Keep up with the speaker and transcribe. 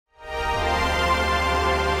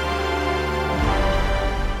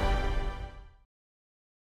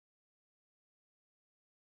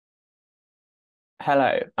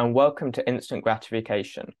Hello, and welcome to Instant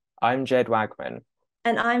Gratification. I'm Jed Wagman.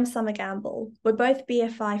 And I'm Summer Gamble. We're both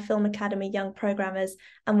BFI Film Academy Young Programmers,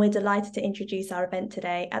 and we're delighted to introduce our event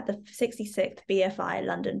today at the 66th BFI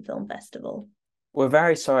London Film Festival. We're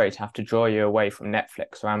very sorry to have to draw you away from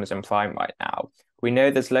Netflix or Amazon Prime right now. We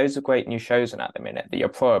know there's loads of great new shows on at the minute that you're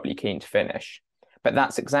probably keen to finish. But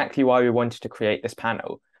that's exactly why we wanted to create this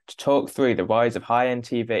panel, to talk through the rise of high-end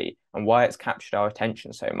TV and why it's captured our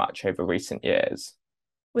attention so much over recent years.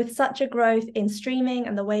 With such a growth in streaming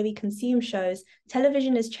and the way we consume shows,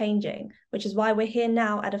 television is changing, which is why we're here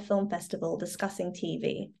now at a film festival discussing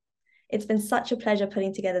TV. It's been such a pleasure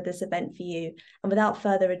putting together this event for you, and without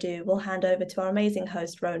further ado, we'll hand over to our amazing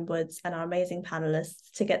host, Rowan Woods, and our amazing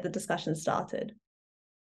panelists to get the discussion started.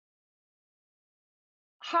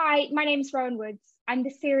 Hi, my name is Rowan Woods. I'm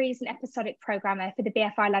the series and episodic programmer for the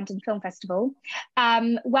BFI London Film Festival.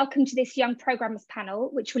 Welcome to this Young Programmers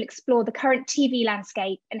panel, which will explore the current TV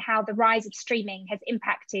landscape and how the rise of streaming has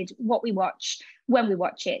impacted what we watch, when we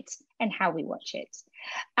watch it, and how we watch it.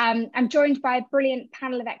 I'm joined by a brilliant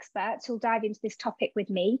panel of experts who'll dive into this topic with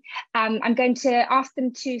me. I'm going to ask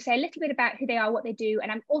them to say a little bit about who they are, what they do,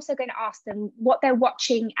 and I'm also going to ask them what they're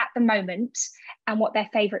watching at the moment and what their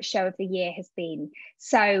favourite show of the year has been.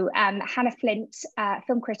 So Hanna Flint,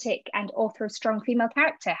 film critic and author of Strong Female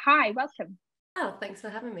Character. Hi, welcome. Oh, thanks for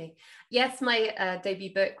having me. Yes, my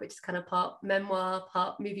debut book, which is kind of part memoir,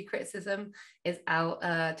 part movie criticism, is out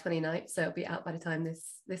 29th, so it'll be out by the time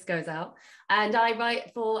this goes out. And I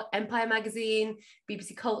write for Empire Magazine,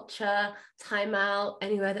 BBC Culture, Time Out,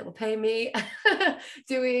 anywhere that will pay me,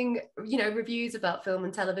 doing reviews about film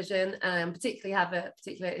and television, and particularly have a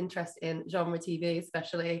particular interest in genre TV,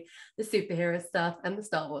 especially the superhero stuff and the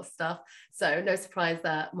Star Wars stuff. So no surprise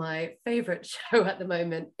that my favorite show at the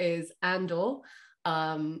moment is Andor.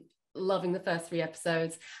 Loving the first 3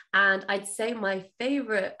 episodes, and I'd say my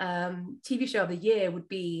favorite TV show of the year would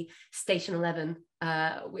be Station 11,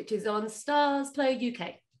 which is on Stars Play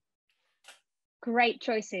UK. Great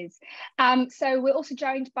choices. So we're also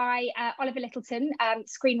joined by Oliver Lyttelton,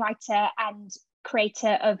 screenwriter and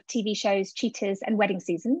creator of TV shows Cheaters and Wedding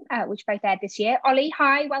Season, which both aired this year. Ollie,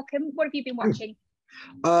 hi, welcome. What have you been watching?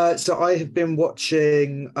 So I have been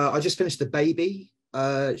watching, I just finished The Baby,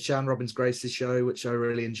 Sharon Robbins-Grace's show, which I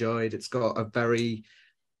really enjoyed. It's got a very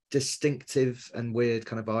distinctive and weird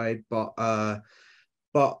kind of vibe, but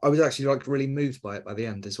I was actually really moved by it by the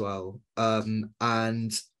end as well.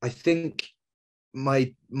 And I think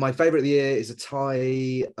my favorite of the year is a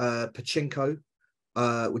Thai Pachinko,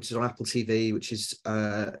 which is on Apple TV, which is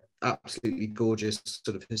absolutely gorgeous,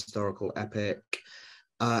 sort of historical epic,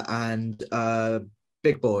 and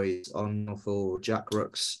Big Boys on for Jack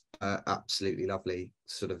Rook's absolutely lovely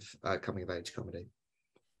sort of coming of age comedy.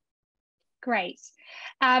 Great.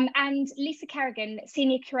 And Lisa Kerrigan,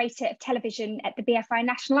 Senior Curator of Television at the BFI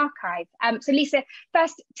National Archive. So Lisa,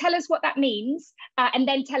 first tell us what that means, and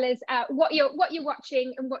then tell us what you're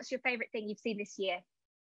watching and what's your favourite thing you've seen this year.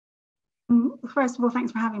 First of all,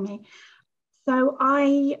 thanks for having me. So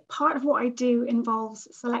part of what I do involves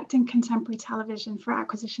selecting contemporary television for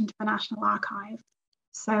acquisition to the National Archive.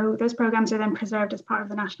 So those programmes are then preserved as part of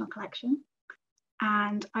the National Collection.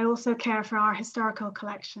 And I also care for our historical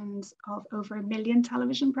collections of over 1 million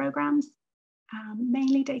television programmes,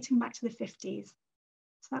 mainly dating back to the 50s.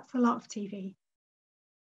 So that's a lot of TV.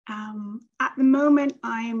 At the moment,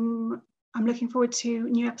 I'm looking forward to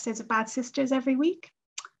new episodes of Bad Sisters every week.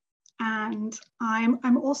 And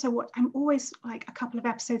I'm always like a couple of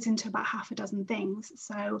episodes into about half a dozen things.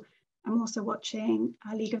 So I'm also watching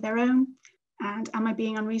A League of Their Own and Am I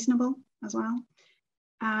Being Unreasonable as well.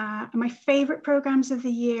 And my favorite programs of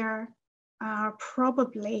the year are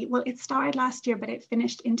probably, well, it started last year, but it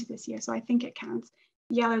finished into this year, so I think it counts.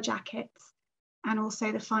 Yellow Jackets, and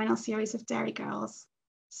also the final series of Dairy Girls.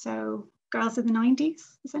 So girls of the 90s,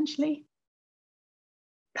 essentially.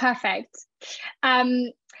 Perfect.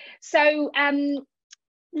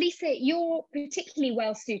 Lisa, you're particularly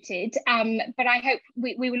well suited, but I hope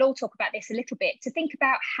we will all talk about this a little bit, to think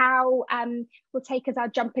about how we'll take as our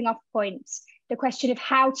jumping off point the question of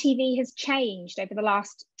how TV has changed over the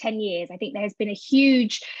last 10 years. I think there has been a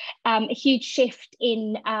huge shift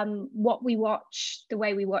in what we watch, the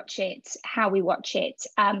way we watch it, how we watch it,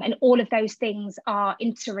 and all of those things are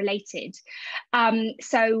interrelated.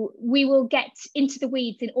 So we will get into the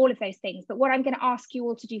weeds in all of those things, but what I'm going to ask you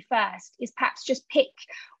all to do first is perhaps just pick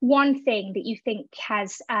one thing that you think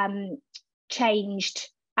has changed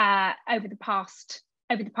over the past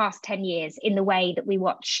 10 years in the way that we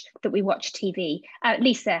watch TV.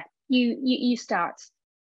 Lisa, you start.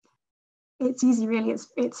 it's easy, really.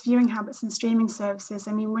 It's viewing habits and streaming services.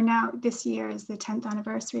 I mean, this year is the 10th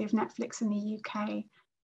anniversary of Netflix in the UK.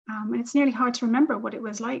 And it's nearly hard to remember what it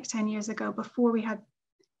was like 10 years ago before we had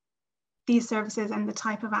these services and the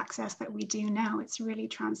type of access that we do now. It's really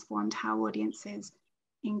transformed how audiences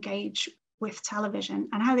engage with television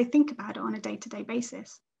and how they think about it on a day-to-day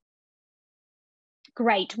basis.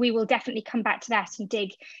 Great. We will definitely come back to that and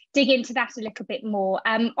dig into that a little bit more.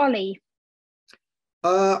 Ollie.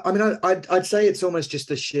 I mean, I'd say it's almost just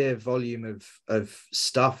the sheer volume of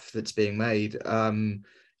stuff that's being made. You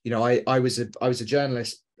know, I was a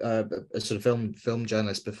journalist, a sort of film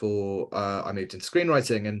journalist before I moved into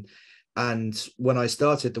screenwriting, and when I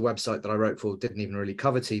started, the website that I wrote for didn't even really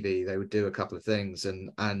cover TV. They would do a couple of things, and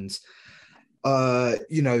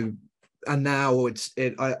you know, and now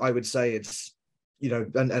I would say it's, you know,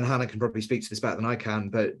 and Hannah can probably speak to this better than I can,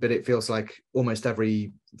 but it feels like almost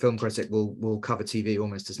every film critic will cover TV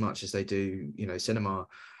almost as much as they do, you know, cinema.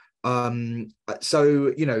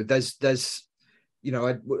 So, you know, there's you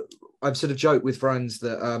know, I've sort of joked with friends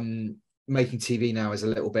that making TV now is a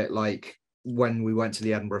little bit like when we went to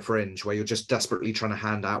the Edinburgh Fringe, where you're just desperately trying to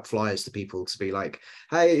hand out flyers to people to be like,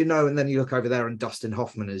 hey, you know, and then you look over there and Dustin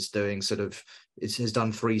Hoffman is doing has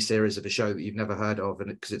done 3 series of a show that you've never heard of, and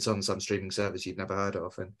because it's on some streaming service you've never heard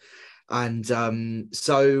of, and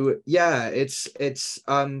so yeah, it's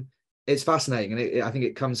fascinating, and I think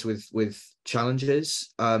it comes with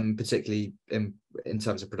challenges, particularly in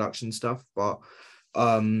terms of production stuff, but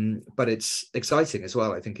it's exciting as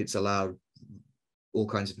well. I think it's allowed all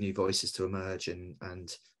kinds of new voices to emerge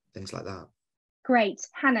and things like that. Great.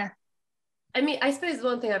 Hannah. I mean, I suppose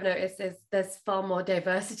one thing I've noticed is there's far more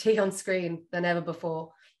diversity on screen than ever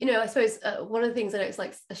before. You know, I suppose one of the things I noticed,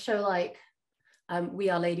 like a show like We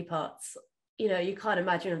Are Lady Parts, you know, you can't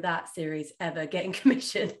imagine of that series ever getting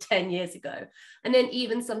commissioned 10 years ago. And then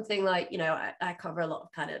even something like, you know, I cover a lot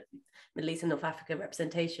of kind of Middle East and North African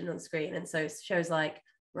representation on screen. And so shows like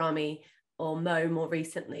Rami or Mo more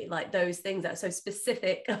recently, like those things that are so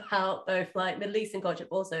specific about both like Middle Eastern culture,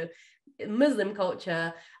 but also Muslim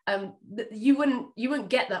culture, you wouldn't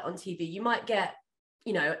get that on TV. You might get,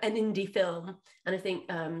 you know, an indie film. And I think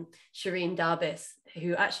Shireen Darbis,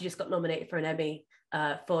 who actually just got nominated for an Emmy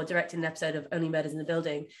for directing an episode of Only Murders in the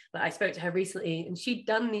Building, but I spoke to her recently, and she'd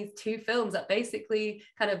done these 2 films that basically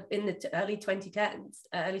kind of in the early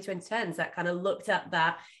 2010s that kind of looked at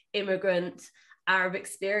that immigrant Arab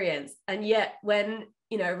experience. And yet when,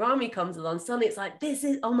 you know, Rami comes along, suddenly it's like, this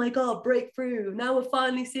is, oh my God, breakthrough. Now we're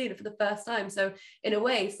finally seeing it for the first time. So in a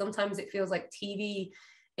way, sometimes it feels like TV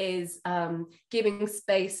is giving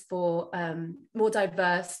space for more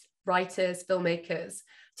diverse writers, filmmakers,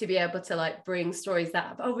 to be able to like bring stories that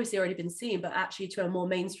have obviously already been seen, but actually to a more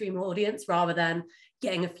mainstream audience, rather than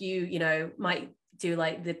getting a few, you know, might do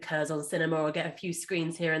like the Curzon cinema or get a few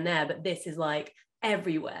screens here and there. But this is like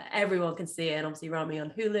everywhere, everyone can see it. And obviously Rami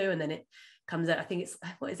on Hulu, and then it comes out, I think it's,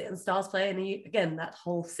 what is it, on Stars Play, and again, that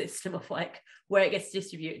whole system of like where it gets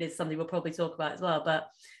distributed is something we'll probably talk about as well. But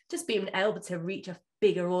just being able to reach a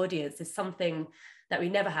bigger audience is something that we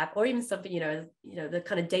never had, or even something, you know, the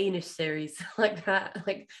kind of Danish series like that,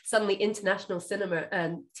 like suddenly international cinema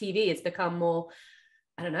and TV has become more,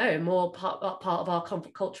 I don't know, more part of our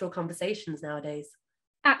cultural conversations nowadays.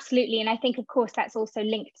 Absolutely. And I think, of course, that's also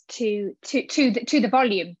linked to the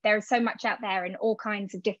volume. There is so much out there and all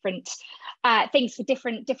kinds of different things for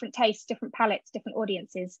different tastes, different palettes, different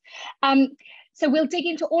audiences. So we'll dig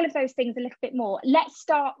into all of those things a little bit more. Let's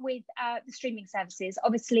start with the streaming services.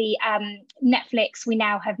 Obviously, Netflix, we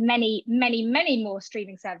now have many, many, many more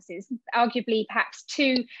streaming services, arguably perhaps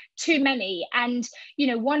too many. And, you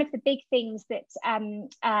know, one of the big things that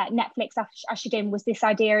Netflix ushered in was this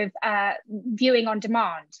idea of viewing on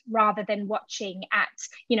demand, rather than watching at,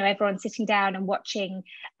 you know, everyone sitting down and watching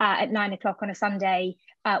at 9 o'clock on a Sunday,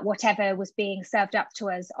 whatever was being served up to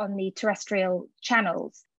us on the terrestrial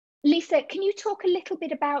channels. Lisa, can you talk a little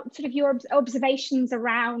bit about sort of your observations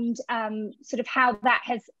around sort of how that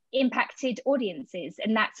has impacted audiences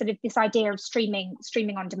and that sort of this idea of streaming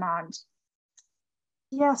on demand?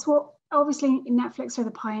 Yes, well, obviously Netflix are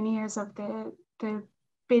the pioneers of the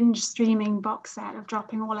binge streaming box set of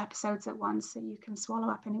dropping all episodes at once so you can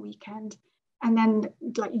swallow up in a weekend, and then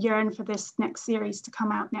like yearn for this next series to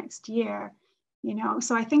come out next year, you know.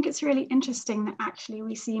 So I think it's really interesting that actually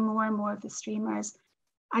we see more and more of the streamers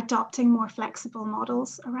adopting more flexible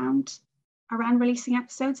models around releasing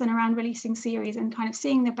episodes and around releasing series, and kind of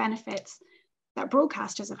seeing the benefits that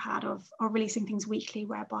broadcasters have had of releasing things weekly,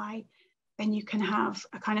 whereby then you can have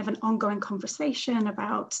a kind of an ongoing conversation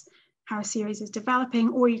about how a series is developing,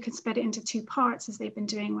 or you can split it into 2 parts, as they've been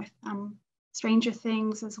doing with Stranger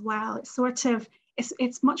Things as well. It's sort of,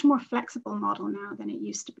 it's much more flexible model now than it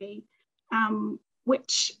used to be,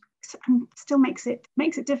 which still makes it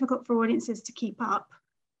difficult for audiences to keep up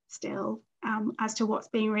still, as to what's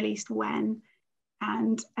being released when,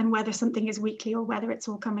 and whether something is weekly or whether it's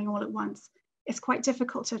all coming all at once. It's quite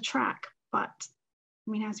difficult to track, but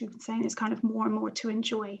I mean, as we've been saying, there's kind of more and more to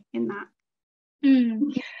enjoy in that.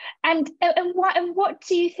 And what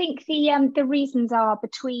do you think the reasons are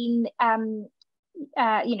between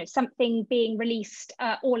something being released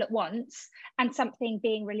all at once and something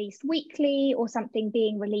being released weekly, or something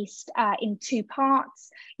being released in 2 parts?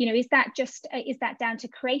 Is that down to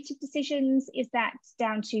creative decisions? Is that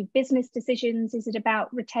down to business decisions? Is it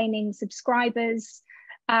about retaining subscribers?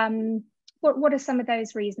 What are some of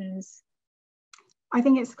those reasons? I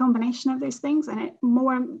think it's a combination of those things, and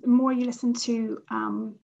more you listen to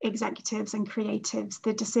executives and creatives,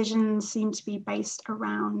 the decisions seem to be based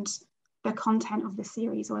around the content of the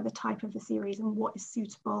series or the type of the series and what is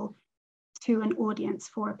suitable to an audience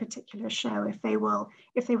for a particular show. If they will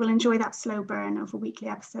enjoy that slow burn of a weekly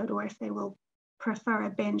episode, or if they will prefer a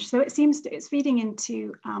binge. So it seems it's feeding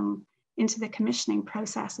into the commissioning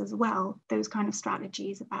process as well. Those kind of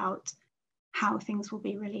strategies about how things will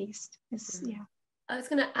be released is, yeah. I was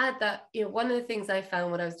going to add that, one of the things I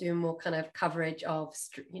found when I was doing more kind of coverage of,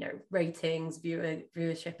 ratings,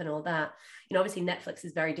 viewership and all that, obviously Netflix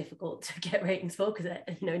is very difficult to get ratings for because they're,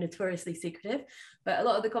 notoriously secretive, but a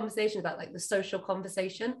lot of the conversation about like the social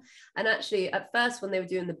conversation. And actually at first when they were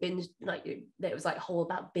doing the binge, like it was like whole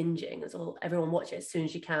about binging. It was all, everyone watch it as soon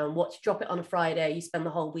as you can, drop it on a Friday, you spend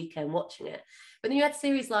the whole weekend watching it. But then you had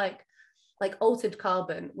series like Altered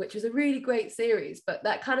Carbon, which was a really great series, but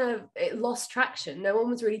that kind of, it lost traction. No one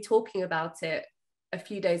was really talking about it a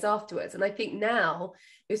few days afterwards. And I think now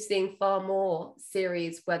you're seeing far more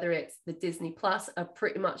series, whether it's the Disney Plus, are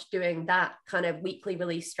pretty much doing that kind of weekly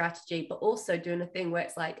release strategy, but also doing a thing where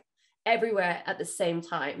it's like everywhere at the same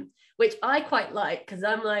time, which I quite like, because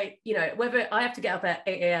I'm like, whether I have to get up at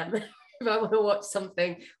 8 a.m. if I want to watch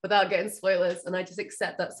something without getting spoilers, and I just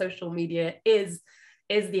accept that social media is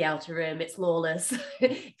the outer rim. It's lawless.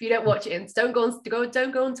 If you don't watch it, don't go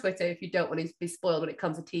on Twitter if you don't want to be spoiled when it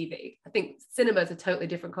comes to TV. I think cinema is a totally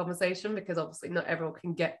different conversation because obviously not everyone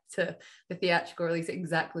can get to the theatrical release at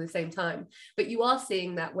exactly the same time. But you are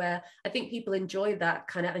seeing that where I think people enjoy that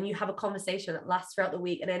kind of, and you have a conversation that lasts throughout the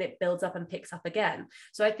week and then it builds up and picks up again.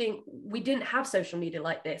 So I think we didn't have social media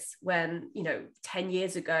like this when, 10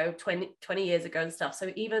 years ago, 20 years ago and stuff.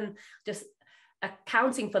 So even just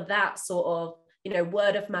accounting for that sort of,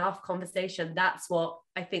 word of mouth conversation, that's what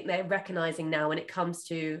I think they're recognizing now when it comes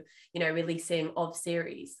to, releasing of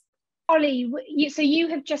series. Ollie, so you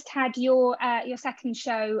have just had your second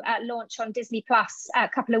show launch on Disney Plus a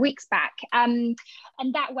couple of weeks back, and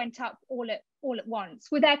that went up all at once.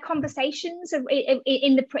 Were there conversations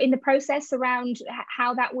in the process around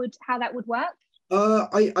how that would work?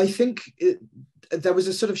 I think there was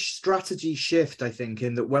a sort of strategy shift, I think,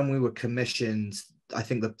 in that when we were commissioned, I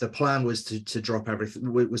think the plan was to drop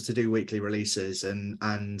everything, was to do weekly releases, and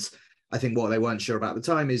I think what they weren't sure about at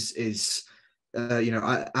the time is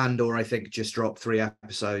I think just drop 3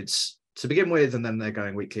 episodes to begin with, and then they're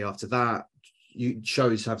going weekly after that.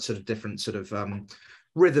 Shows have sort of different sort of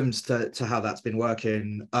rhythms to how that's been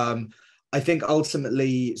working. I think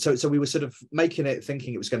ultimately, so we were sort of making it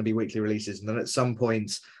thinking it was going to be weekly releases, and then at some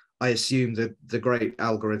point I assume that the great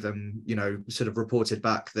algorithm, sort of reported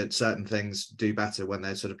back that certain things do better when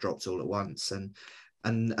they're sort of dropped all at once, and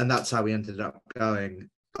that's how we ended up going.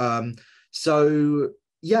 So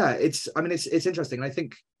yeah, it's interesting. I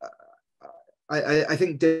think I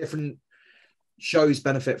think different shows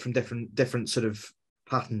benefit from different sort of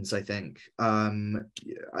patterns. I think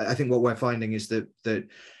I think what we're finding is that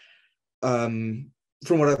from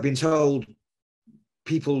what I've been told,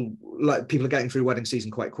 people are getting through wedding season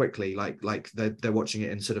quite quickly, like they're watching it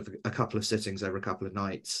in sort of a couple of sittings over a couple of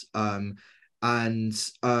nights,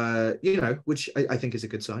 which I think is a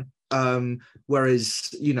good sign,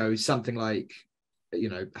 whereas something like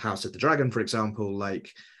House of the Dragon, for example,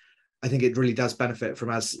 like I think it really does benefit from,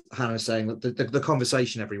 as Hannah was saying, the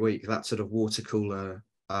conversation every week, that sort of water cooler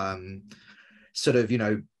sort of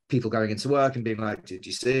people going into work and being like, did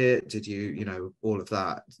you see it? Did you, all of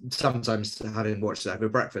that. Sometimes having watched it over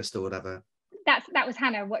breakfast or whatever. That was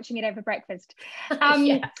Hannah watching it over breakfast.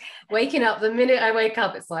 Yeah. Waking up, the minute I wake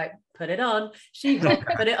up, it's like, put it on. She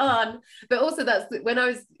put it on. But also that's when I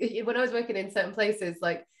was working in certain places,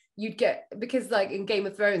 like you'd get, because like in Game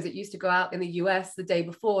of Thrones, it used to go out in the US the day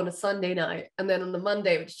before on a Sunday night, and then on the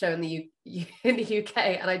Monday it would show in the UK,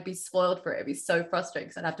 and I'd be spoiled for it. It'd be so frustrating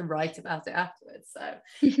because I'd have to write about it afterwards. So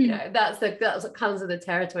you know, that's what comes with the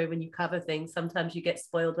territory when you cover things. Sometimes you get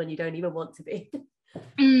spoiled when you don't even want to be.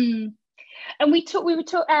 And we were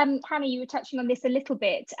talking, Hanna, you were touching on this a little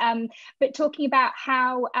bit, but talking about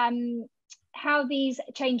how these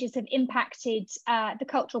changes have impacted the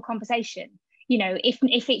cultural conversation. You know,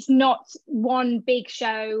 if it's not one big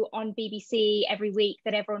show on BBC every week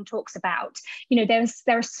that everyone talks about, you know,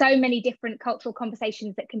 there are so many different cultural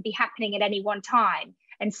conversations that can be happening at any one time,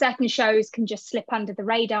 and certain shows can just slip under the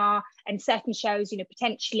radar, and certain shows, you know,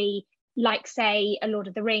 potentially, like say a Lord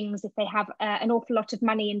of the Rings, if they have an awful lot of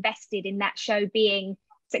money invested in that show being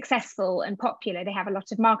successful and popular, they have a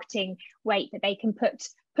lot of marketing weight that they can put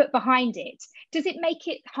behind it. Does it make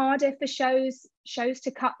it harder for shows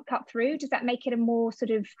to cut through? Does that make it a more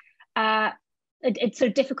sort of a sort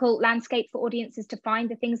of difficult landscape for audiences to find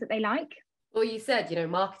the things that they like? Well, you said, you know,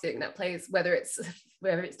 marketing, that plays, whether it's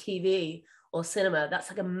TV or cinema, that's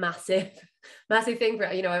like a massive thing for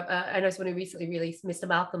it. You know, I know someone who recently released Mr.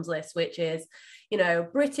 Malcolm's List, which is, you know,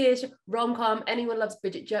 British rom-com, anyone loves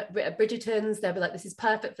Bridgertons, they'll be like, this is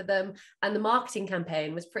perfect for them. And the marketing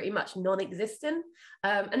campaign was pretty much non-existent.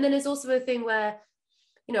 And then there's also a thing where,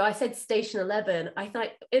 you know, I said Station 11, I thought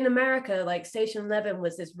in America, like Station 11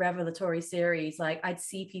 was this revelatory series. Like I'd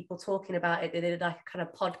see people talking about it. They did like a kind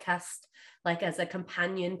of podcast, like as a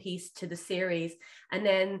companion piece to the series. And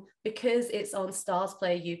then because it's on Stars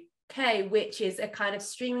Play UK, which is a kind of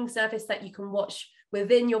streaming service that you can watch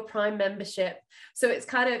within your Prime membership, so it's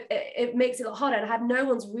kind of, it makes it a lot harder, and no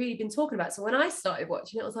one's really been talking about it. So when I started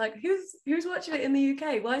watching it, I was like, who's watching it in the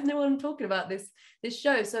UK? Why is no one talking about this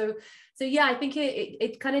show? So yeah, I think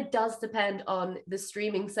it kind of does depend on the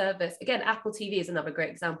streaming service. Again, Apple TV is another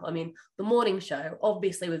great example. I mean, The Morning Show,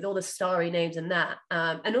 obviously, with all the starry names in that,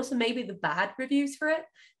 and also maybe the bad reviews for it,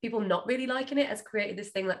 people not really liking it, has created this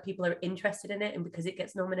thing that people are interested in it, and because it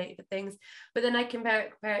gets nominated for things. But then I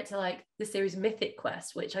compare it to like the series Mythic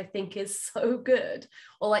Quest, which I think is so good,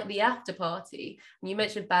 or like The After Party. And you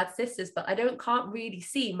mentioned Bad Sisters, but can't really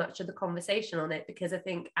see much of the conversation on it, because I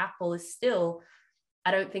think Apple is still, I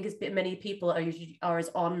don't think as many people are as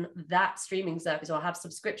on that streaming service or have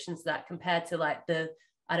subscriptions to that, compared to like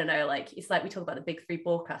I don't know, like it's like we talk about the big three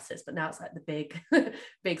broadcasters, but now it's like the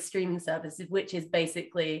big streaming services, which is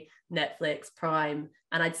basically Netflix, Prime,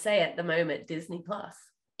 and I'd say at the moment Disney Plus.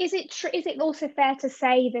 Is it also fair to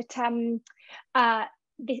say that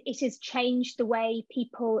it has changed the way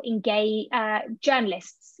people engage,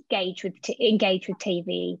 journalists engage with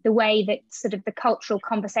TV, the way that sort of the cultural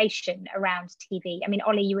conversation around TV? I mean,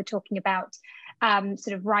 Ollie, you were talking about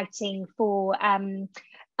sort of writing for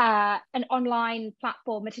an online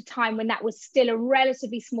platform at a time when that was still a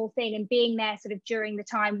relatively small thing, and being there sort of during the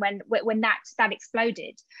time when that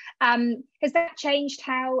exploded. Has that changed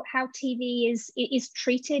how TV is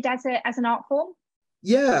treated as an art form?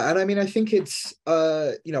 Yeah, and I mean, I think it's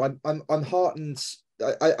you know, I'm heartened.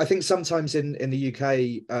 I think sometimes in the UK,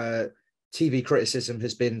 TV criticism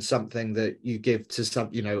has been something that you give to some,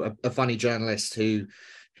 you know, a funny journalist who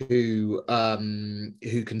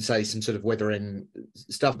can say some sort of withering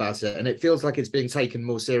stuff about it, and it feels like it's being taken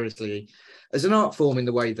more seriously as an art form in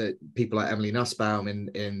the way that people like Emily Nussbaum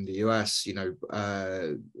in the US, you know,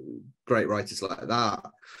 great writers like that.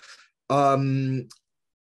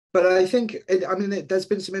 But I think, there's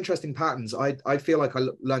been some interesting patterns. I feel like I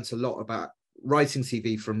learned a lot about writing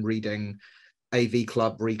TV from reading AV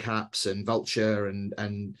Club recaps and Vulture,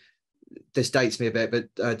 and this dates me a bit,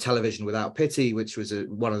 but Television Without Pity, which was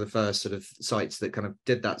one of the first sort of sites that kind of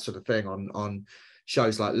did that sort of thing on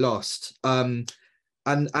shows like Lost. And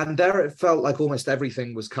there it felt like almost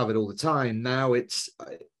everything was covered all the time. Now it's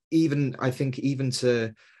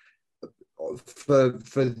for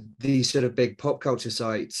these sort of big pop culture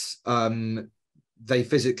sites, they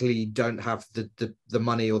physically don't have the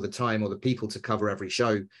money or the time or the people to cover every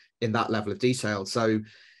show in that level of detail. So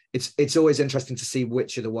it's always interesting to see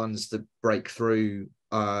which are the ones that break through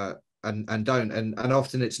and don't, and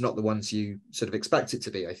often it's not the ones you sort of expect it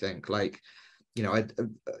to be. I think, like, you know,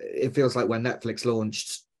 it feels like when Netflix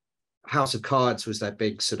launched, House of Cards was their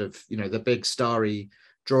big sort of, you know, the big starry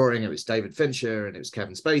drawing. It was David Fincher and it was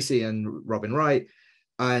Kevin Spacey and Robin Wright,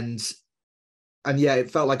 and yeah,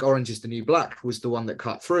 it felt like Orange is the New Black was the one that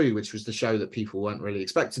cut through, which was the show that people weren't really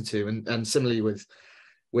expecting to. And similarly with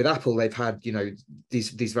Apple, they've had, you know,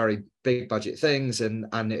 these very big budget things, and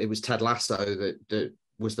it was Ted Lasso that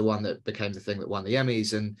was the one that became the thing that won the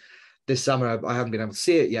Emmys. And this summer. I haven't been able to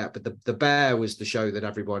see it yet, but the Bear was the show that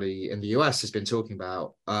everybody in the US has been talking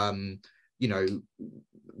about. You know,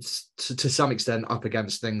 to some extent up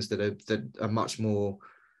against things that are much more,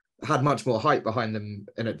 had much more hype behind them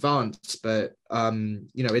in advance. But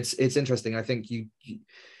you know, it's interesting. I think you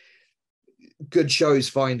good shows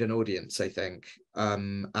find an audience, I think,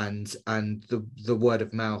 and the word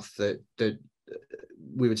of mouth that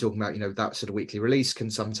we were talking about, you know, that sort of weekly release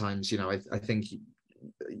can sometimes, you know, I think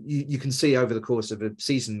you can see over the course of a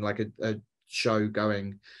season, like a show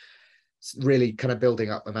going, really kind of building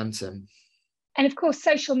up momentum. And of course,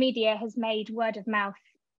 social media has made word of mouth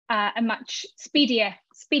a much speedier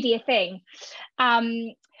thing.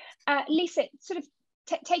 Lisa, sort of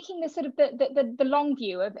taking the sort of the long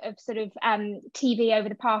view of sort of TV over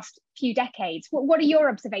the past few decades, what are your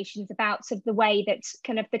observations about sort of the way that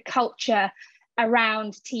kind of the culture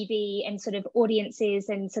around TV and sort of audiences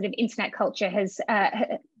and sort of internet culture has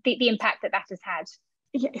the impact that has had?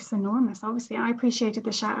 Yeah, it's enormous. Obviously, I appreciated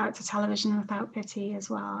the shout out to Television Without Pity as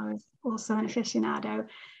well. I was also an aficionado.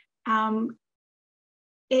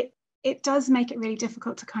 It does make it really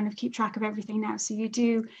difficult to kind of keep track of everything now. So you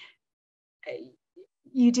do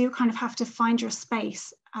kind of have to find your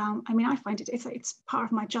space. I mean, I find it's part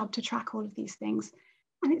of my job to track all of these things,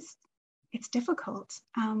 and it's difficult.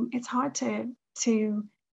 It's hard to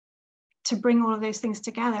bring all of those things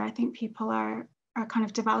together. I think people are kind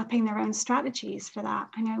of developing their own strategies for that.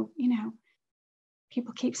 I know, you know,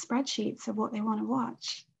 people keep spreadsheets of what they want to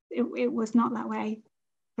watch. It was not that way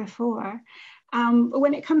before. But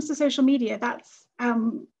when it comes to social media, that's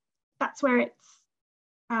where it's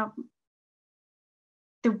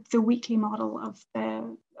the weekly model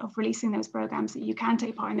of releasing those programs, that you can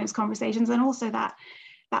take part in those conversations, and also that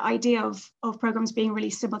idea of programs being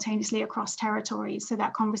released simultaneously across territories, so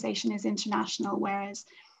that conversation is international, whereas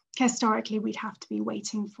historically we'd have to be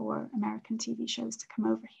waiting for American TV shows to come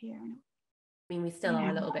over here. I mean, we still are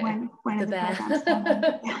a little bit when the the Bear. programs come on.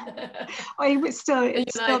 Yeah. It still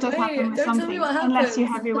like, does happen with don't some tell me things, what unless you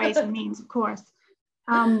happens. have your ways and means, of course.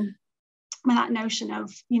 And that notion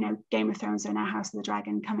of, you know, Game of Thrones or now House of the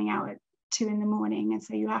Dragon coming out at 2 a.m, and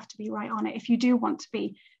so you have to be right on it if you do want to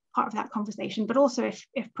be part of that conversation. But also,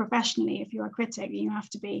 if professionally, if you're a critic, you have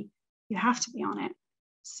to be on it.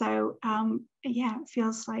 So yeah, it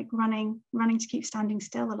feels like running to keep standing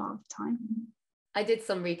still a lot of the time. I did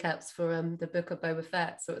some recaps for the book of Boba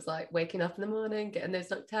Fett, so it was like waking up in the morning, getting those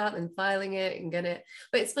knocked out and filing it and getting it.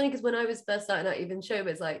 But it's funny because when I was first starting out, even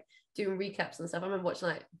showbiz, like doing recaps and stuff, I remember watching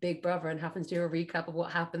like Big Brother and having to do a recap of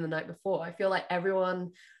what happened the night before. I feel like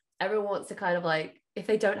everyone wants to kind of like, if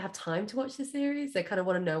they don't have time to watch the series, they kind of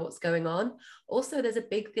want to know what's going on. Also, there's a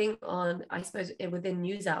big thing on, I suppose, within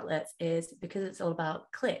news outlets, is because it's all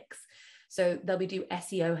about clicks. So they'll do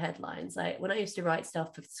SEO headlines. Like when I used to write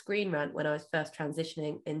stuff for Screen Rant, when I was first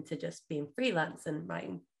transitioning into just being freelance and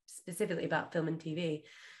writing specifically about film and TV,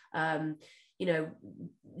 you know,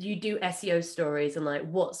 you do SEO stories and like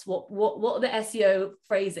what are the SEO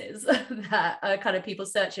phrases that are kind of people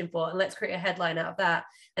searching for, and let's create a headline out of that.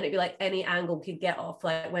 And it'd be like any angle could get off.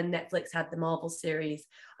 Like when Netflix had the Marvel series,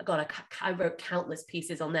 I wrote countless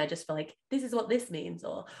pieces on there just for like, this is what this means,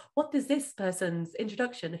 or what does this person's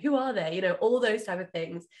introduction, who are they, you know, all those type of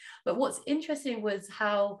things. But what's interesting was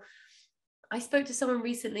how I spoke to someone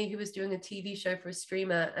recently who was doing a TV show for a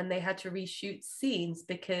streamer, and they had to reshoot scenes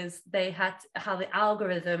because they had how the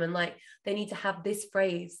algorithm, and like they need to have this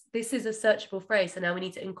phrase, this is a searchable phrase, so now we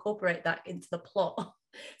need to incorporate that into the plot.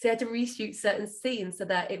 So they had to reshoot certain scenes so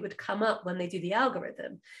that it would come up when they do the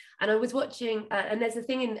algorithm. And I was watching, and there's a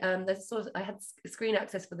thing in I had screen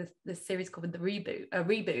access for this series called The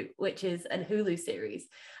Reboot, which is a Hulu series,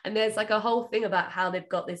 and there's like a whole thing about how they've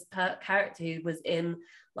got this character who was in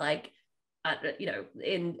like, you know,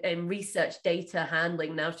 in research data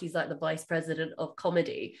handling. Now she's like the vice president of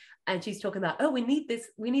comedy, and she's talking about, oh, we need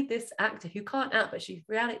this actor who can't act, but she's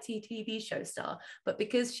a reality TV show star, but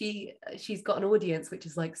because she's got an audience which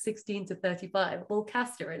is like 16 to 35, we'll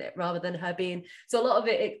cast her in it rather than her being. So a lot of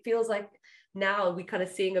it feels like now we kind of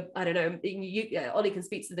seeing I don't know, Ollie can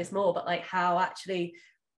speak to this more, but like how actually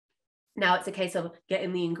now it's a case of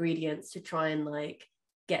getting the ingredients to try and like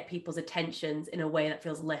get people's attentions in a way that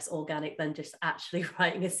feels less organic than just actually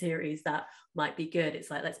writing a series that might be good. It's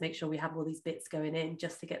like, let's make sure we have all these bits going in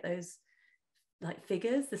just to get those like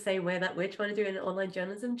figures, the same way that we're trying to do in online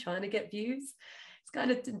journalism, trying to get views. It's kind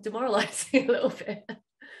of demoralizing a little bit.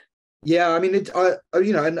 Yeah, I mean,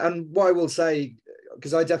 you know, and what I will say,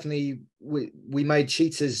 because I definitely, we made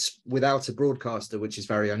Cheetahs without a broadcaster, which is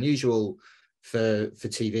very unusual for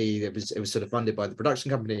TV. It was sort of funded by the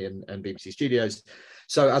production company and BBC Studios.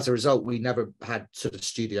 So as a result, we never had sort of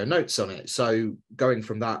studio notes on it. So going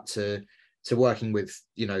from that to working with,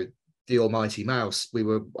 you know, the almighty mouse,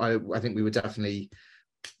 I think we were definitely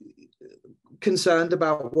concerned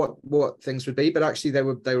about what things would be, but actually they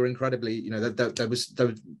were incredibly, you know, there was,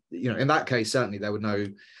 you know, in that case certainly there were no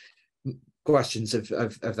questions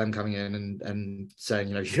of them coming in and saying,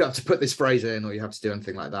 you know, you have to put this phrase in or you have to do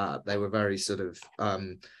anything like that. They were very sort of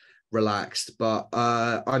relaxed, but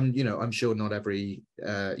I'm sure not every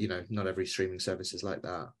streaming service is like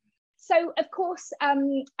that. So, of course,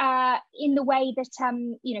 in the way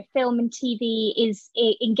that you know, film and TV is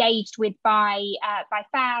engaged with by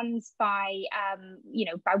fans, by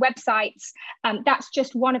by websites, that's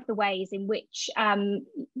just one of the ways in which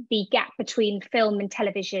the gap between film and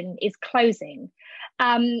television is closing.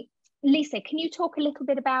 Lisa, can you talk a little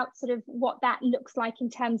bit about sort of what that looks like in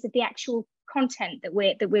terms of the actual content that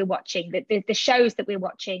we're watching, the shows that we're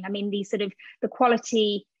watching? I mean, the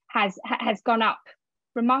quality has gone up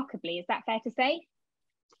remarkably. Is that fair to say?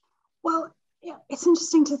 Well, yeah, it's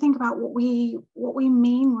interesting to think about what we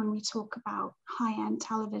mean when we talk about high-end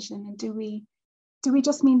television, and do we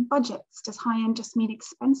just mean budgets? Does high-end just mean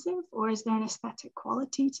expensive, or is there an aesthetic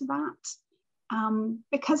quality to that?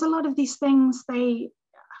 Because a lot of these things, they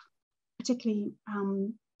particularly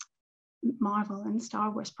Marvel and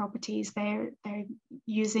Star Wars properties, they're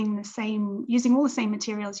using all the same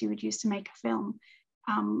materials you would use to make a film.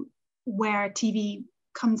 Where TV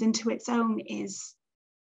comes into its own is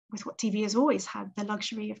with what TV has always had, the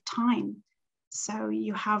luxury of time. So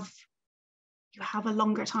you have a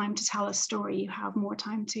longer time to tell a story, you have more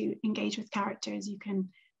time to engage with characters, you can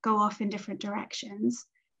go off in different directions.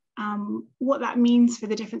 What that means for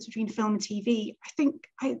the difference between film and TV,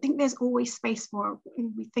 I think there's always space for,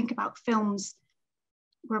 when we think about films,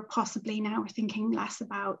 we're thinking less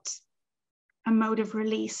about a mode of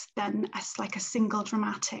release than as like a single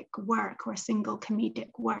dramatic work or a single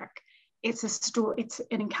comedic work. It's a story, it's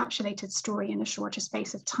an encapsulated story in a shorter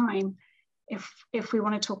space of time. If we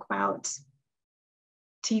want to talk about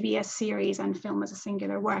TV as series and film as a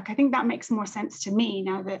singular work, I think that makes more sense to me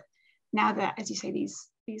now that, as you say,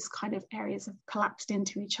 these kind of areas have collapsed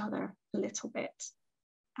into each other a little bit,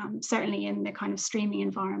 certainly in the kind of streaming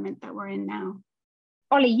environment that we're in now.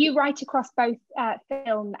 Ollie, you write across both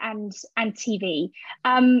film and TV.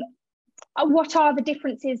 What are the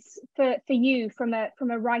differences for you from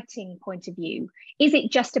a writing point of view? Is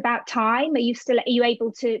it just about time? Are you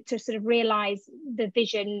able to sort of realize the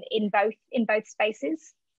vision in both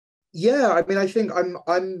spaces? Yeah, I mean, I think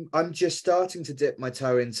I'm just starting to dip my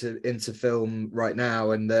toe into film right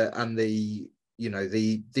now, and the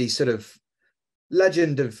sort of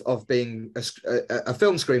legend of being a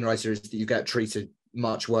film screenwriter is that you get treated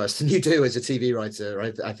much worse than you do as a TV writer,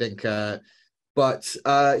 right? I think, but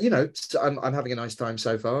I'm having a nice time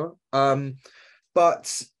so far.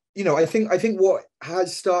 But I think what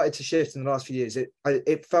has started to shift in the last few years,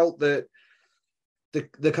 it felt that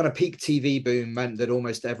the kind of peak TV boom meant that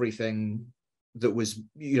almost everything that was,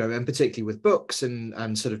 and particularly with books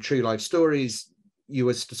and sort of true life stories, you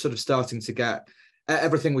were sort of starting to get,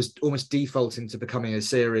 everything was almost defaulting to becoming a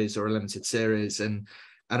series or a limited series. And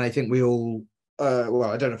I think we all, I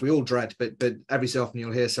don't know if we all dread, but every so often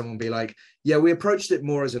you'll hear someone be like, yeah, we approached it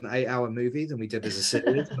more as an 8-hour movie than we did as a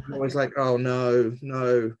series. And I'm always like, oh, no.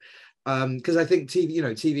 Because I think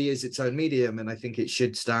TV is its own medium, and I think it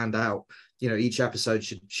should stand out. Each episode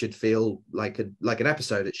should feel like an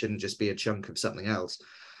episode. It shouldn't just be a chunk of something else.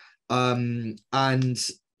 I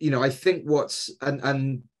think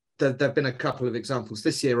and there have been a couple of examples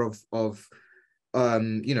this year of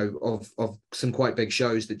some quite big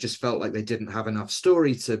shows that just felt like they didn't have enough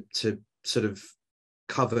story to sort of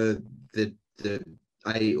cover the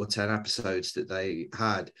 8 or 10 episodes that they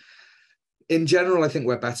had. In general, I think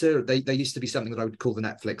we're better. They used to be something that I would call the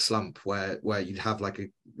Netflix slump, where you'd have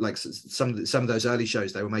like some of those early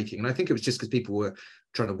shows they were making, and I think it was just because people were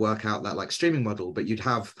trying to work out that like streaming model. But you'd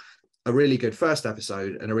have a really good first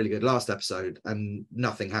episode and a really good last episode, and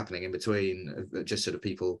nothing happening in between. Just sort of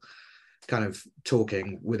people kind of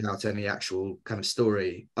talking without any actual kind of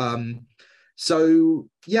story. So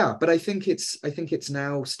yeah, but I think it's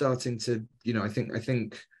now starting to, I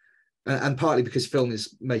think. And partly because film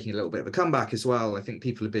is making a little bit of a comeback as well. I think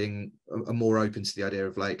people are more open to the idea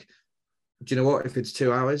of like, do you know what? If it's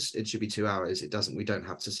 2 hours, it should be 2 hours. We don't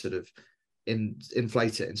have to sort of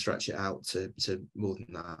inflate it and stretch it out to more than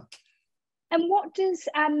that. And what does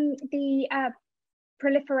the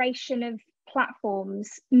proliferation of platforms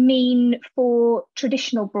mean for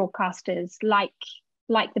traditional broadcasters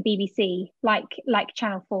like the BBC, like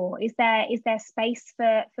Channel 4? Is there space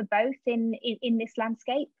for both in this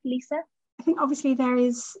landscape, Lisa? I think obviously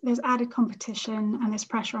there's added competition and there's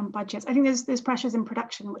pressure on budgets. I think there's pressures in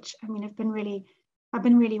production, which I mean have been really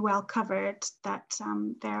well covered. That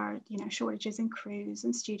there are shortages in crews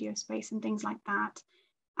and studio space and things like that.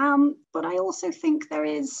 But I also think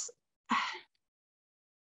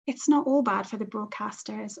it's not all bad for the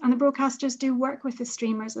broadcasters, and the broadcasters do work with the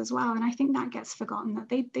streamers as well. And I think that gets forgotten, that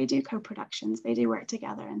they do co-productions, they do work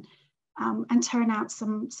together and turn out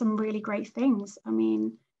some really great things. I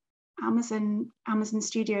mean, Amazon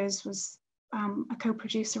Studios was a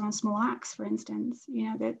co-producer on Small Axe, for instance.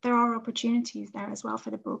 There are opportunities there as well for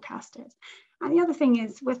the broadcasters. And the other thing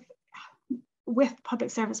is with public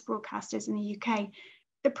service broadcasters in the UK,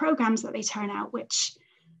 the programs that they turn out, which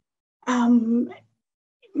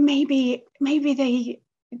maybe they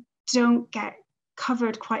don't get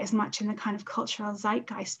covered quite as much in the kind of cultural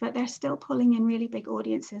zeitgeist, but they're still pulling in really big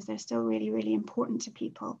audiences. They're still really, really important to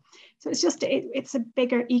people. So it's a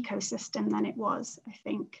bigger ecosystem than it was, I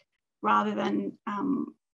think, rather than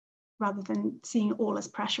seeing it all as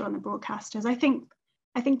pressure on the broadcasters. I think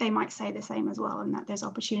they might say the same as well, and that there's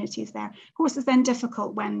opportunities there. Of course, it's then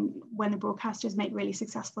difficult when the broadcasters make really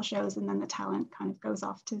successful shows and then the talent kind of goes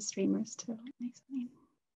off to streamers to make something.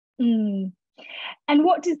 And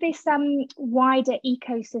what does this wider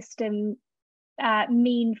ecosystem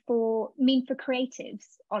mean for creatives,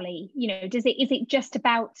 Ollie? Is it just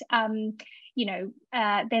about there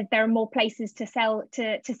are more places to sell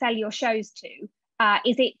your shows to?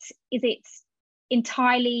 Is it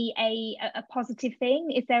entirely a positive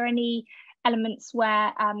thing? Is there any elements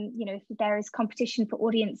where if there is competition for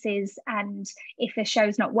audiences, and if a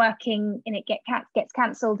show's not working and it gets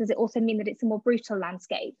cancelled, does it also mean that it's a more brutal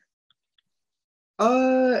landscape?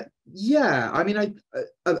 Yeah, I mean,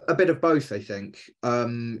 a bit of both, I think.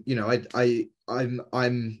 I'm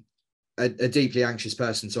a deeply anxious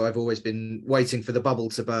person, so I've always been waiting for the bubble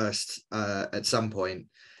to burst at some point.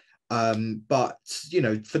 But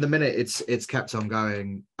for the minute, it's kept on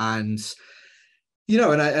going, and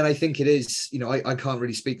and I think it is. I can't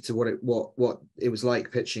really speak to what it was like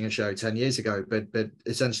pitching a show 10 years ago, but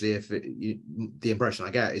essentially, the impression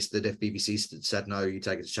I get is that if BBC said no, you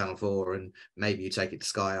take it to Channel 4, and maybe you take it to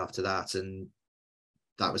Sky after that, and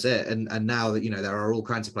that was it. And now that there are all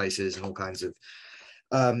kinds of places and all kinds of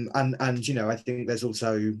and I think there's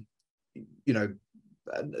also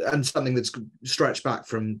and something that's stretched back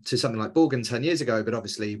to something like Borgen 10 years ago, but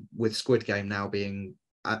obviously with Squid Game now being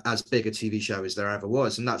as big a TV show as there ever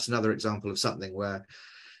was. And that's another example of something where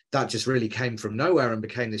that just really came from nowhere and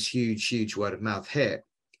became this huge word of mouth hit.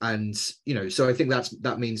 And so I think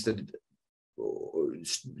that means that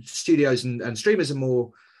studios and streamers are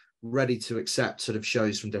more ready to accept sort of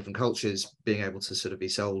shows from different cultures being able to sort of be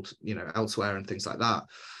sold elsewhere and things like that.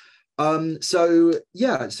 So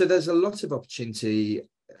there's a lot of opportunity.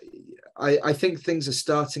 I think things are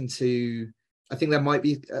starting to, I think there might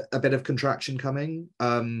be a bit of contraction coming.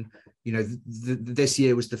 This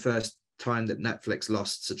year was the first time that Netflix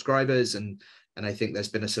lost subscribers, and I think there's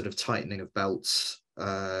been a sort of tightening of belts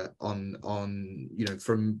on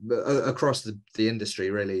from across the industry,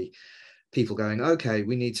 really. People going, okay,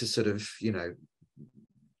 we need to sort of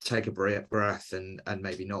take a breath and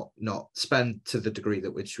maybe not spend to the degree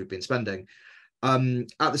that which we've been spending.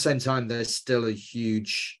 At the same time, there's still a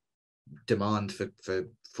huge demand for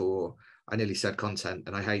I nearly said content,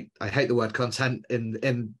 and I hate the word content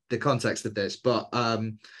in the context of this, but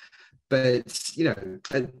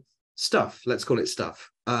stuff, let's call it stuff.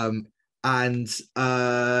 So and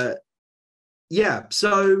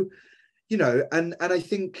I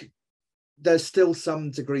think there's still some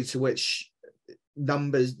degree to which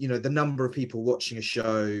numbers, the number of people watching a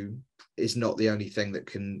show is not the only thing that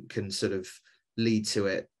can sort of lead to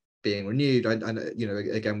it being renewed. I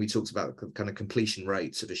again, we talked about kind of completion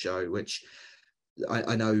rates of a show, which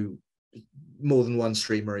I know more than one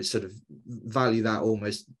streamer is sort of value that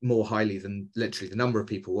almost more highly than literally the number of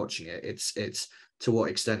people watching it. It's to what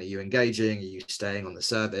extent are you engaging? Are you staying on the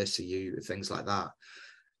service? Are you things like that?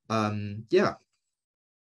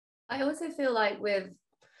 I also feel like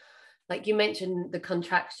you mentioned the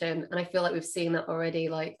contraction, and I feel like we've seen that already,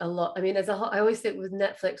 like a lot. I mean, I always think with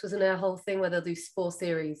Netflix, wasn't there a whole thing where they'll do 4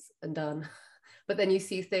 series and done, but then you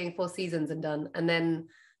see 4 seasons and done, and then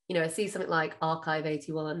I see something like Archive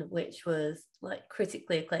 81, which was like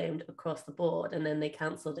critically acclaimed across the board, and then they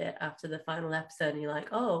cancelled it after the final episode, and you're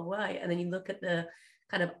like, oh right. And then you look at the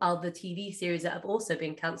kind of other TV series that have also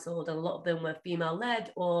been cancelled, and a lot of them were female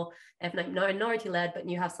led or minority led, but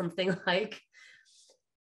you have something like,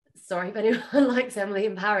 sorry if anyone likes Emily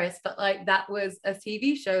in Paris, but like that was a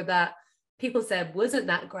TV show that people said wasn't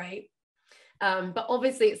that great, But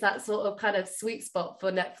obviously it's that sort of kind of sweet spot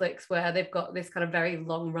for Netflix where they've got this kind of very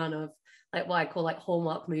long run of like what I call like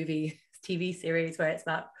Hallmark movie TV series, where it's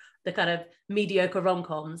about the kind of mediocre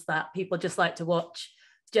rom-coms that people just like to watch.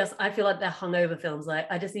 Just, I feel like they're hungover films. Like,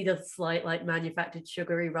 I just need a slight like manufactured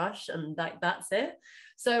sugary rush, and like that's it.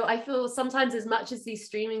 So I feel sometimes, as much as these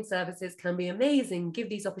streaming services can be amazing, give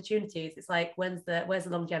these opportunities, it's like, where's the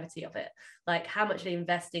longevity of it? Like, how much are they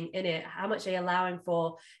investing in it? How much are they allowing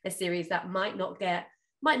for a series that might not get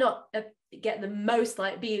the most,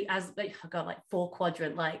 like, be as like, oh God, like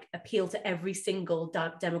 4-quadrant, like appeal to every single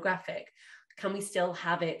demographic? Can we still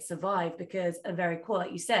have it survive? Because a very core,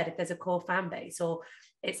 like you said, if there's a core fan base, or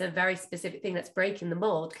it's a very specific thing that's breaking the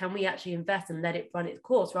mold, can we actually invest and let it run its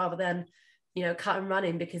course, rather than, you know, cut and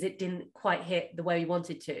running because it didn't quite hit the way we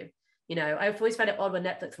wanted to? You know, I've always found it odd when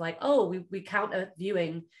Netflix are like, oh, we count a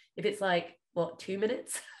viewing if it's like, what, 2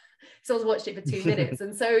 minutes? Someone's watched it for 2 minutes.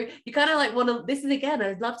 And so you kind of like want to, this is again,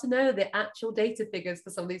 I'd love to know the actual data figures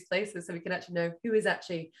for some of these places, so we can actually know who is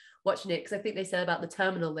actually watching it. Because I think they said about the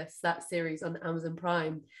Terminal List, that series on Amazon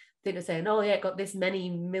Prime, I think they're saying, oh yeah, it got this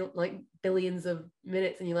many like billions of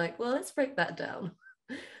minutes, and you're like, well, let's break that down.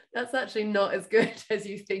 That's actually not as good as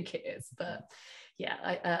you think it is. But yeah,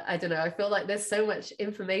 I don't know, I feel like there's so much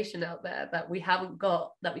information out there that we haven't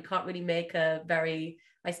got, that we can't really make a very,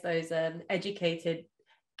 I suppose, educated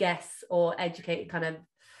guess or educated kind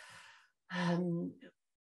of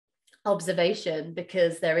observation,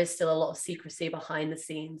 because there is still a lot of secrecy behind the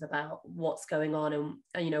scenes about what's going on,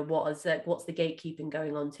 and you know, what's the gatekeeping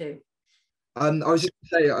going on too. I was just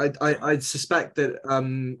going to say, I suspect that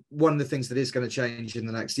one of the things that is going to change in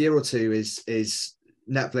the next year or two is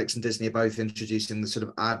Netflix and Disney are both introducing the sort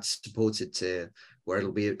of ad-supported tier, where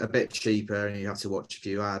it'll be a bit cheaper and you have to watch a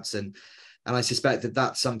few ads, and I suspect that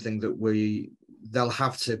that's something that they'll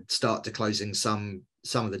have to start disclosing some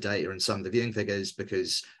of the data and some of the viewing figures,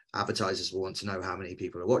 because advertisers will want to know how many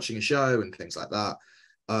people are watching a show and things like that.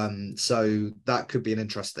 So that could be an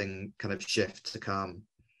interesting kind of shift to come.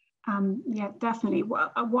 Yeah, definitely.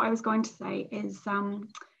 What I was going to say is,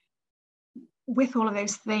 with all of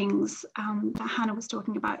those things that Hannah was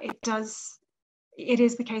talking about, it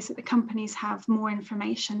is the case that the companies have more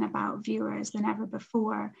information about viewers than ever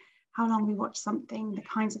before, how long we watch something, the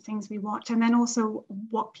kinds of things we watch, and then also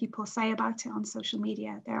what people say about it on social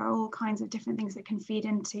media. There are all kinds of different things that can feed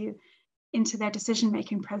into their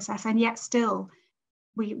decision-making process, and yet still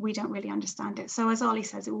we don't really understand it. So as Ollie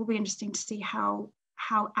says, it will be interesting to see how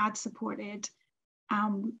ad-supported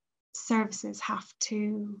services have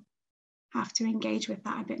to engage with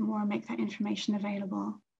that a bit more and make that information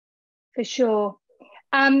available. For sure.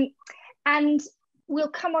 And we'll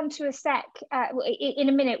come on to a sec. In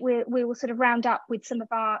a minute, we will sort of round up with some of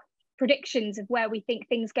our predictions of where we think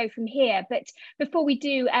things go from here. But before we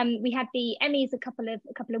do, we had the Emmys a couple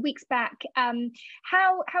of weeks back.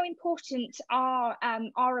 How important are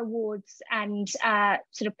awards and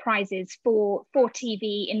sort of prizes for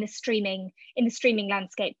TV in the streaming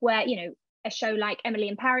landscape, where, you know, a show like Emily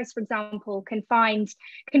in Paris, for example, can find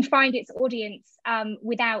its audience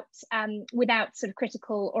without sort of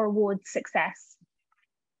critical or awards success?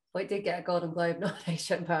 Well, it did get a Golden Globe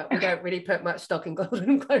nomination, but we don't really put much stock in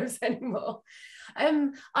Golden Globes anymore.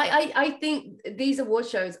 I think these award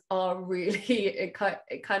shows are really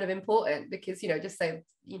kind of important, because, you know, just say,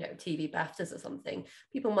 you know, TV BAFTAs or something,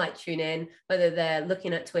 people might tune in, whether they're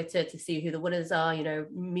looking at Twitter to see who the winners are, you know,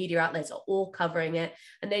 media outlets are all covering it,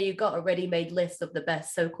 and there you've got a ready-made list of the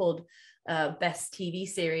best so-called best TV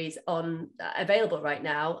series on available right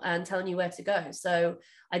now, and telling you where to go. So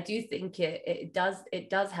I do think it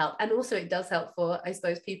does help, and also it does help for, I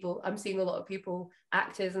suppose, people. I'm seeing a lot of people,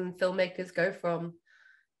 actors and filmmakers, go from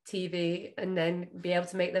TV and then be able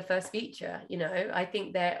to make their first feature, you know. I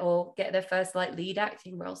think or get their first like lead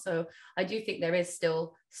acting role. So I do think there is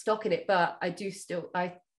still stock in it, but I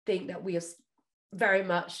think that we have very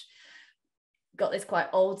much got this quite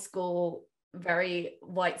old school, very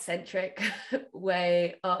white centric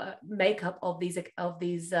way makeup of these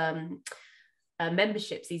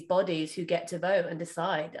memberships, these bodies who get to vote and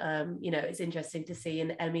decide. You know, it's interesting to see in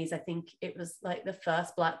the Emmys, I think it was like the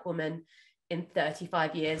first Black woman in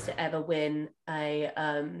 35 years to ever win a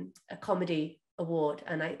comedy award,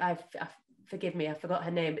 and I forgive me, I forgot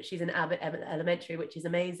her name, but she's in Abbott Elementary, which is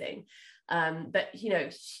amazing. But you know,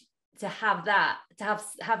 to have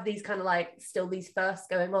these kind of like still these firsts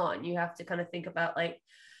going on, you have to kind of think about like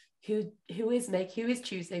who is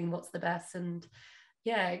choosing what's the best. And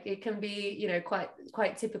yeah, it can be, you know,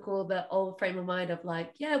 quite typical, the old frame of mind of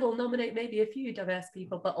like, yeah, we'll nominate maybe a few diverse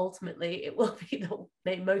people, but ultimately it will be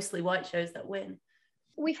the mostly white shows that win.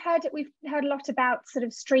 We've heard a lot about sort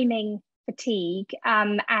of streaming fatigue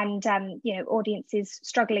and you know, audiences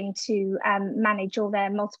struggling to manage all their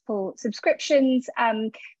multiple subscriptions,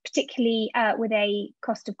 particularly with a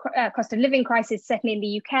cost of living crisis, certainly in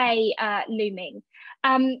the UK, looming.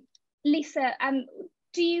 Lisa,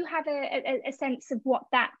 do you have a sense of what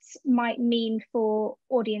that might mean for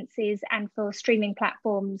audiences and for streaming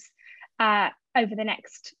platforms over the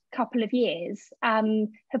next couple of years?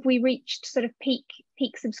 Have we reached sort of peak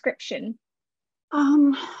subscription? I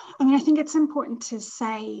mean, I think it's important to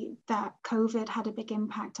say that COVID had a big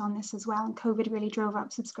impact on this as well. And COVID really drove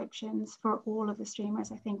up subscriptions for all of the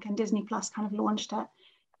streamers, I think. And Disney Plus kind of launched it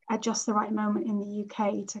at just the right moment in the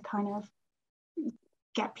UK to kind of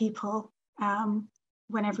get people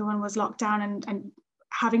when everyone was locked down and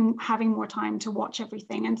having more time to watch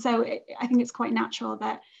everything. And so I think it's quite natural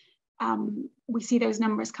that we see those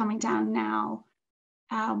numbers coming down now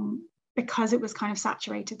because it was kind of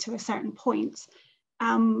saturated to a certain point.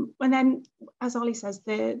 And then, as Ollie says,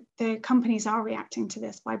 the companies are reacting to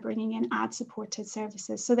this by bringing in ad-supported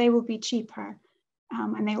services. So they will be cheaper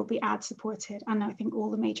and they will be ad-supported. And I think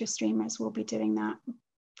all the major streamers will be doing that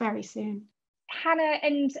very soon. Hanna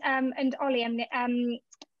and Ollie,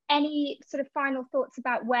 any sort of final thoughts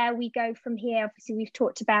about where we go from here? Obviously, we've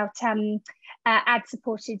talked about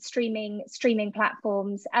ad-supported streaming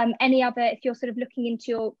platforms. Any other, if you're sort of looking into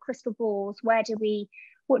your crystal balls, what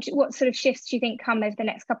sort of shifts do you think come over the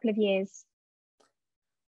next couple of years?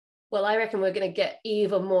 Well, I reckon we're going to get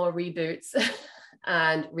even more reboots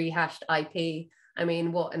and rehashed IP. I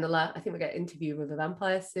mean, I think we're going to Interview with a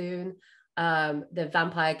Vampire soon. The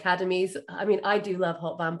Vampire Academies. I mean, I do love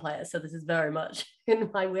hot vampires, so this is very much in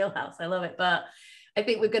my wheelhouse. I love it, but I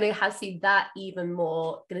think we're going to see that even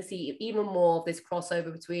more. Going to see even more of this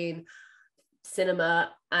crossover between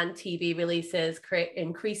cinema and TV releases,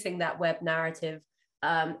 increasing that web narrative.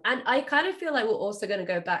 And I kind of feel like we're also going to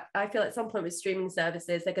go back. I feel at some point with streaming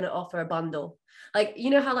services, they're going to offer a bundle. Like, you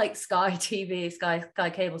know how like Sky TV, Sky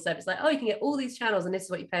cable service, like, oh, you can get all these channels and this is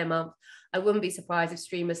what you pay a month. I wouldn't be surprised if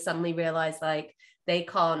streamers suddenly realize like they're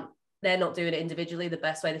not doing it individually. The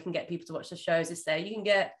best way they can get people to watch the shows is say, you can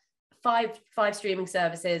get five streaming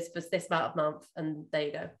services for this amount of month, and there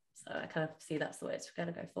you go. So I kind of see that's the way it's going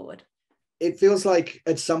to go forward. It feels like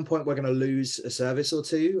at some point we're going to lose a service or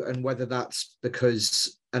two, and whether that's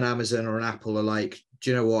because an Amazon or an Apple are like, do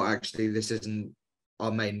you know what, actually this isn't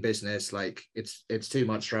our main business, like it's too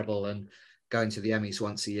much trouble, and going to the Emmys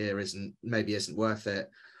once a year isn't worth it.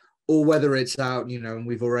 Or whether it's out, you know, and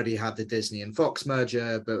we've already had the Disney and Fox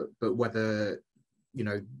merger, but whether, you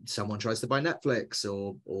know, someone tries to buy Netflix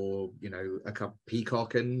or you know, a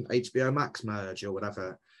Peacock and HBO Max merge or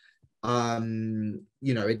whatever.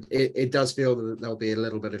 You know, it does feel that there'll be a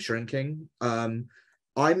little bit of shrinking. I'm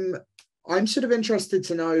sort of interested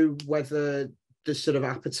to know whether the sort of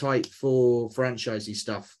appetite for franchisee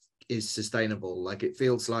stuff is sustainable. Like, it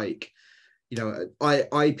feels like, you know,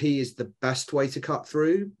 IP is the best way to cut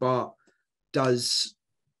through, but does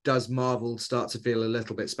Marvel start to feel a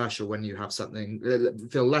little bit special when you have something,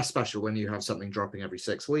 feel less special when you have something dropping every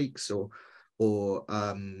 6 weeks, or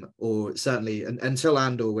certainly until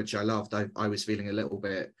Andor, which I loved, I was feeling a little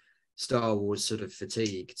bit Star Wars sort of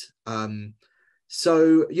fatigued.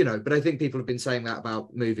 So, you know, but I think people have been saying that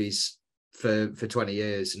about movies for 20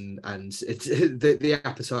 years, and it's the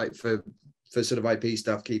appetite for sort of IP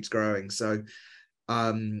stuff keeps growing. So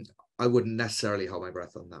I wouldn't necessarily hold my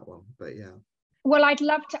breath on that one, but yeah. Well, I'd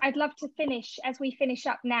love to finish, as we finish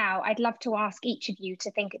up now, I'd love to ask each of you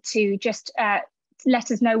to just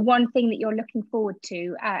let us know one thing that you're looking forward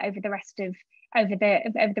to over the rest of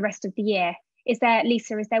the year. Is there,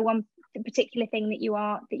 Lisa, is there one particular thing that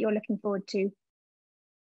you're looking forward to?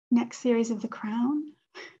 Next series of The Crown.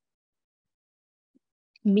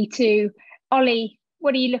 Me too. Ollie,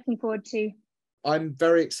 what are you looking forward to? I'm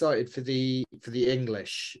very excited for the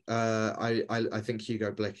English. I think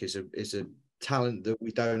Hugo Blick is a talent that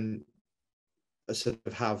we don't sort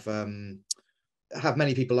of have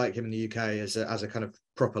many people like him in the UK as a kind of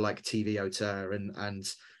proper like TV auteur, and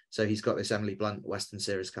so he's got this Emily Blunt Western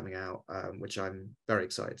series coming out, which I'm very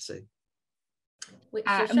excited to see. Which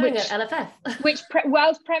you're showing at LFF. Which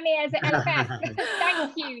world premieres at LFF.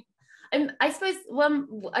 Thank you. And I suppose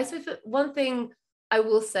one thing I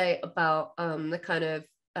will say about the kind of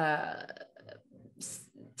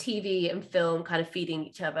TV and film kind of feeding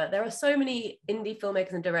each other, there are so many indie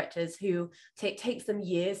filmmakers and directors who takes them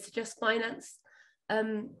years to just finance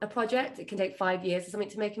a project. It can take 5 years or something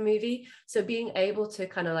to make a movie. So being able to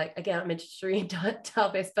kind of like, again, I'm interested in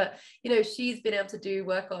Talbis, but you know, she's been able to do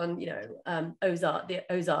work on, you know,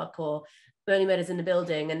 Ozark or only murders in the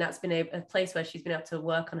building, and that's been a place where she's been able to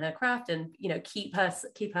work on her craft and, you know, keep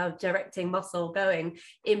her directing muscle going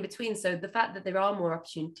in between. So the fact that there are more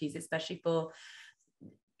opportunities, especially for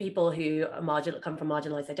people who are come from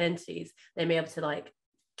marginalized identities, they may be able to like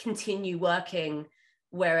continue working,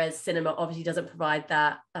 whereas cinema obviously doesn't provide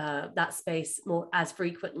that that space more as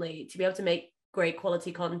frequently to be able to make great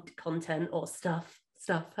quality content or stuff,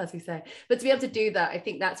 as we say. But to be able to do that, I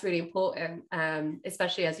think that's really important,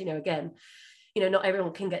 especially as, you know, again, you know, not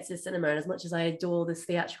everyone can get to the cinema, and as much as I adore this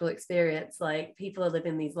theatrical experience, like, people are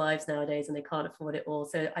living these lives nowadays and they can't afford it all.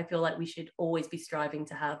 So I feel like we should always be striving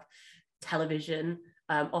to have television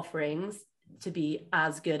offerings to be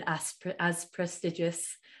as good, as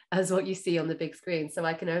prestigious as what you see on the big screen. So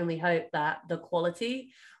I can only hope that the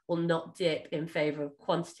quality will not dip in favor of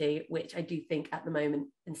quantity, which I do think at the moment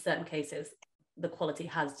in certain cases the quality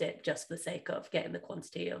has dipped just for the sake of getting the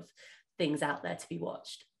quantity of things out there to be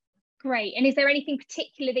watched. Great. And is there anything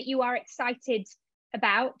particular that you are excited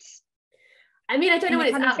about? I mean, I don't know when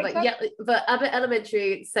it's out, but Abbott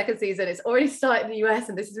Elementary second season, it's already started in the US,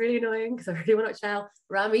 and this is really annoying because I really want to watch out.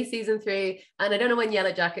 Rami season 3, and I don't know when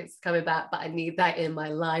Yellow Jacket's coming back, but I need that in my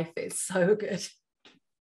life. It's so good.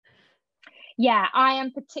 Yeah, I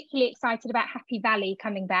am particularly excited about Happy Valley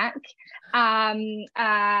coming back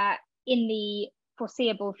in the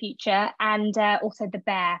foreseeable future, and also The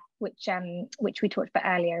Bear, which we talked about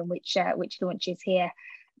earlier, and which launches here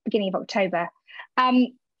beginning of October.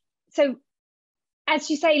 So as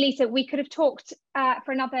you say, Lisa, we could have talked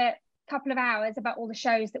for another couple of hours about all the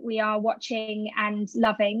shows that we are watching and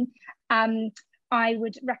loving. I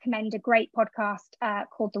would recommend a great podcast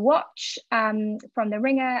called The Watch from The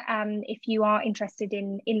Ringer, if you are interested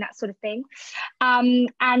in that sort of thing. And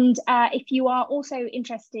if you are also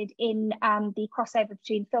interested in the crossover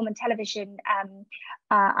between film and television,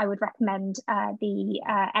 I would recommend the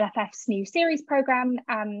LFF's new series programme.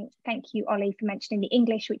 Thank you, Ollie, for mentioning the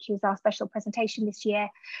English, which is our special presentation this year.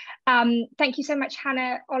 Thank you so much,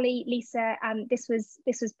 Hannah, Ollie, Lisa. This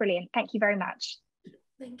was brilliant. Thank you very much.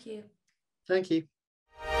 Thank you. Thank you.